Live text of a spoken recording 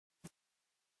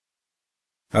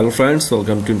Hello friends,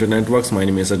 welcome to Internet Networks. My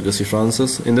name is Edgar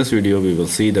Francis. In this video we will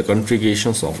see the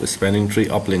configurations of spanning tree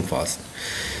Uplinkfast.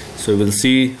 So we will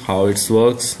see how it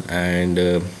works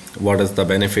and what is the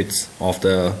benefits of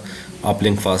the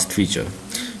Uplinkfast feature.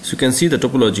 So you can see the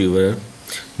topology where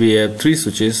we have three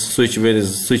switches. Switch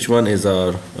 1 is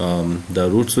our the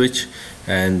root switch,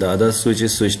 and the other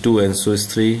switches, switch 2 and switch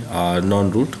 3, are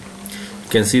non-root.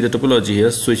 You can see the topology here.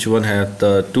 Switch 1 has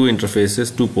the two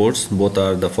interfaces, two ports, both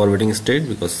are the forwarding state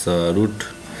because root,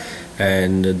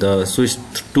 and the switch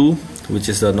 2, which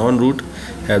is the non-root,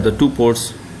 have the two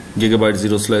ports. Gigabyte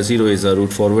 0/0 is a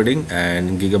root forwarding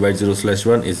and gigabyte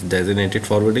 0/1 is designated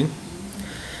forwarding,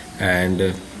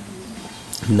 and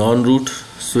non-root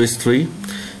switch 3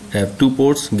 have two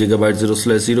ports. Gigabyte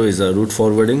 0/0 is a root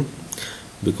forwarding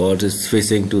because it's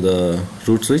facing to the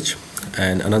root switch,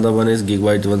 and another one is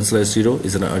gigabyte 1/0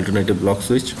 is an alternative block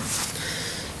switch.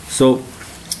 So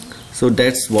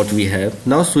that's what we have.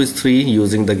 Now switch 3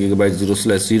 using the gigabyte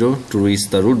 0/0 to reach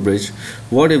the root bridge.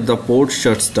 What if the port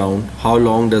shuts down? How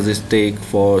long does it take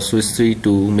for switch 3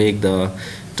 to make the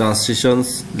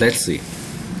transitions? Let's see.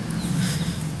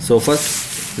 So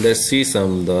first let's see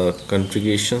some the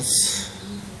configurations.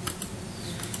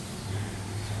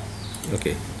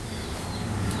 Okay,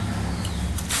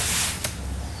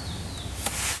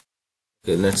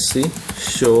 let's see.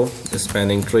 Show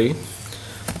spanning tree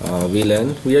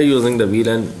VLAN. We are using the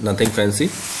VLAN, nothing fancy.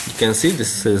 You can see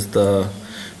this is the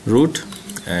root,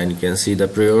 and you can see the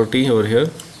priority over here.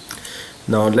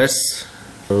 Now let's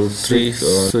switch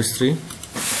 3.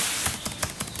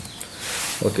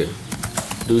 Okay,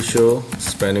 do show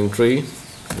spanning tree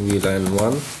VLAN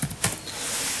 1. You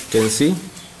can see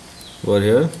over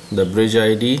here the bridge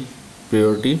ID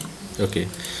priority. Okay,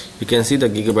 you can see the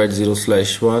gigabyte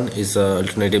 0/1 is a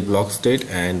alternative block state,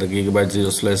 and the gigabyte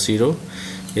 0/0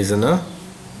 is in a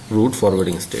root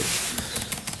forwarding state.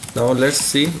 Now let's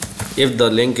see if the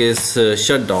link is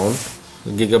shut down,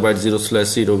 gigabyte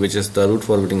 0/0, which is the root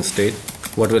forwarding state,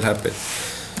 what will happen.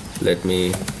 Let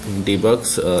me debug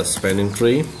spanning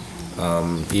tree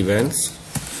events.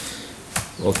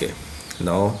 Okay,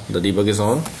 now the debug is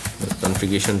on, the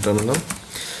configuration terminal,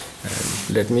 and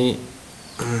let me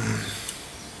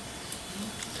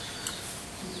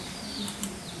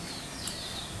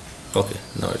okay,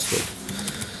 now it's good.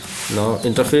 Now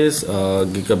interface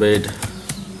gigabyte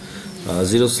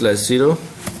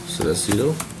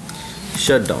 0/0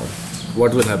 shut down.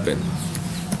 What will happen?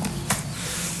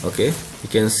 Okay, you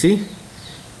can see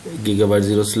gigabyte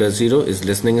 0/0 is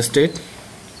listening state.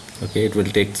 Okay, it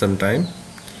will take some time.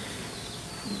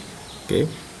 Okay,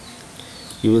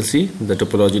 you will see the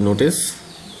topology notice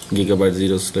gigabyte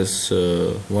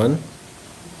 0/1.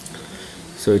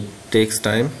 So it takes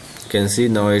time. You can see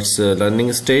now it's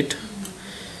learning state,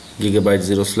 gigabyte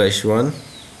 0/1.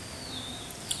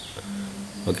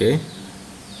 Okay,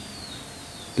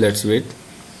 let's wait.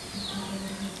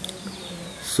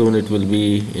 Soon it will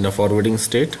be in a forwarding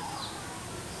state.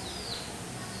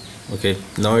 Okay,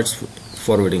 now it's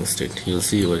forwarding state, you'll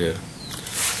see over here.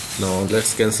 Now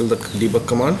let's cancel the debug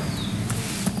command.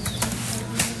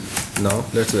 Now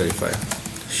let's verify.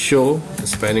 Show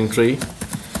spanning tree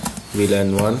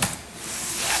VLAN 1.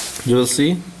 You will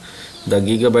see the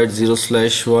gigabyte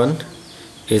 0/1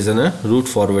 is in a root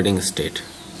forwarding state.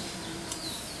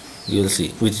 You will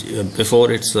see, which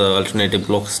before it's alternative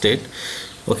block state.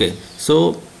 Okay,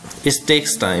 so it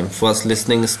takes time. First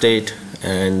listening state,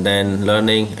 and then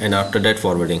learning, and after that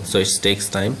forwarding. So it takes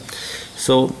time.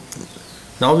 So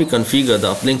now we configure the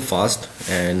Uplinkfast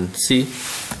and see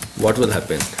what will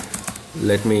happen.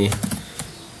 Let me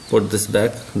put this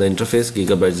back. The interface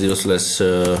gigabyte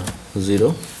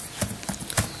 0/0.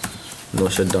 No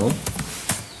shutdown.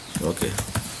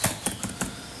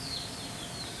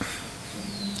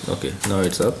 Okay, now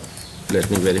it's up. Let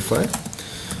me verify.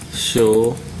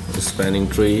 Show spanning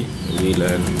tree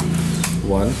VLAN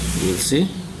 1. You'll see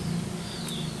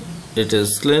it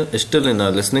is still in a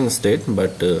listening state,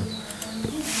 but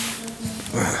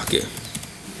okay,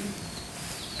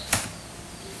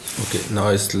 now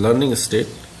it's learning state.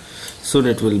 Soon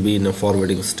it will be in a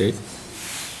forwarding state.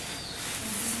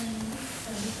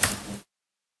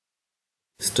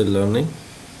 Still learning.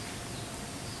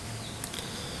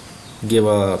 Give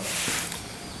a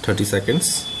 30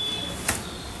 seconds.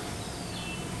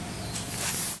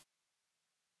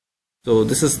 So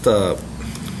this is the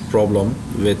problem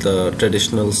with a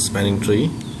traditional spanning tree.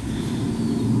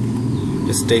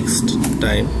 It takes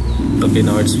time. Okay,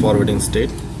 now it's forwarding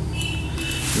state.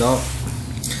 Now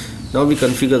we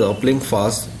configure the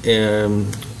Uplinkfast.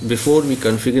 Before we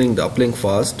configuring the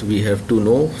Uplinkfast, we have to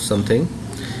know something,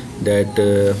 that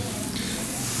the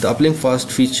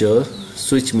Uplinkfast feature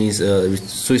switch means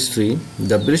switch tree,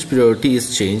 the bridge priority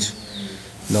is changed.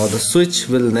 Now the switch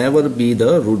will never be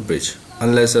the root bridge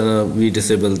unless we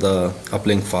disable the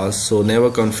uplink fast. So never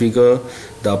configure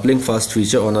the uplink fast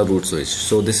feature on a root switch.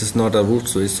 So this is not a root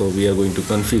switch, so we are going to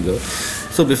configure.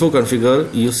 So before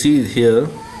configure, you see here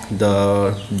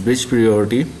the bridge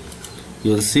priority,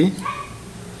 you will see.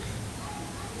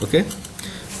 Okay,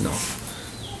 now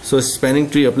so spanning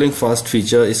tree uplink fast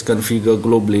feature is configured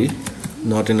globally,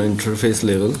 not in interface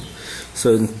level.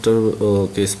 So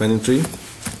okay, spanning tree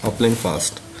uplink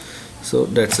fast. So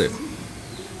that's it.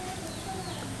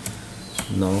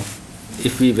 Now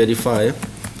if we verify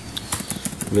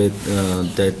with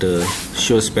that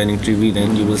show spanning tree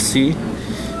VLAN, you will see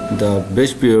the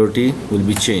bridge priority will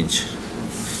be changed.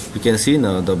 You can see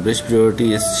now the bridge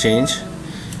priority is changed.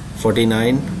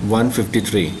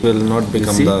 49.153 will not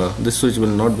become this switch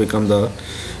will not become the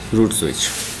root switch.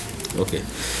 Okay,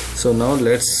 so now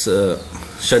let's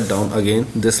shut down again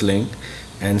this link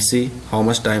and see how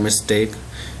much time it takes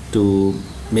to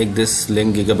make this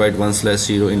link gigabyte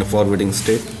 1/0 in a forwarding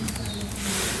state.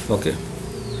 Okay,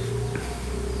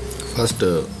 first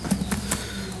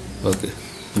okay,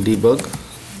 debug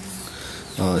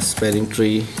spanning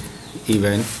tree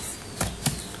event.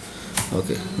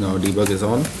 Okay, now debug is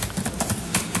on.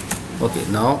 Okay,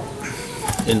 now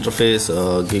interface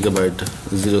gigabyte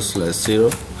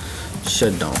 0/0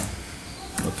 shut down.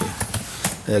 Okay,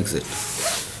 exit.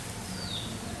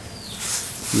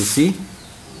 You see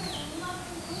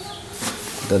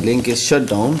the link is shut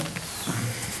down,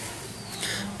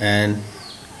 and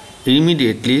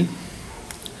immediately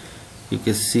you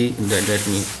can see that. Let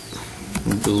me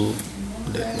do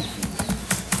that.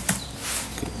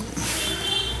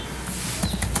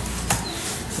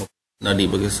 Now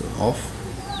debug is off.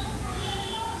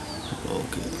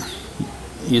 Okay,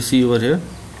 you see over here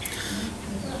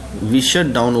we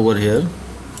shut down over here,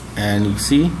 and you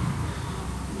see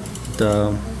the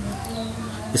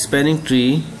spanning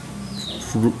tree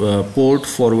port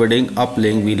forwarding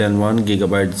uplink VLAN 1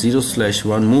 gigabyte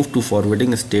 0/1 move to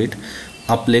forwarding state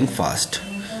uplink fast.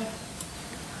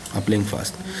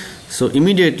 So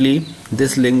immediately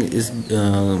this link is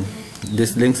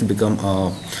this links become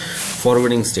a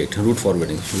forwarding state, root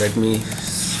forwarding. Let me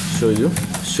show you.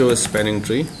 Show a spanning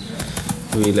tree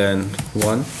VLAN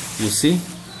 1. You see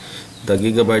the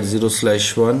gigabyte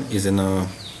 0/1 is in a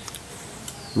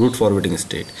root forwarding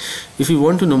state. If you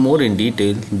want to know more in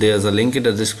detail, there's a link in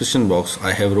the description box.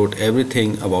 I have wrote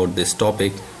everything about this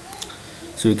topic,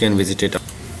 so you can visit it.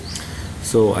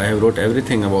 So I have wrote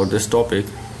everything about this topic,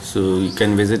 so you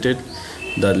can visit it.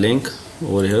 The link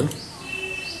over here.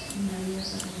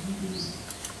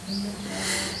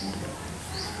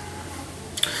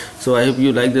 So I hope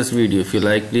you like this video. If you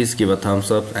like, please give a thumbs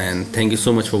up, and thank you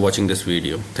so much for watching this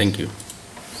video. Thank you.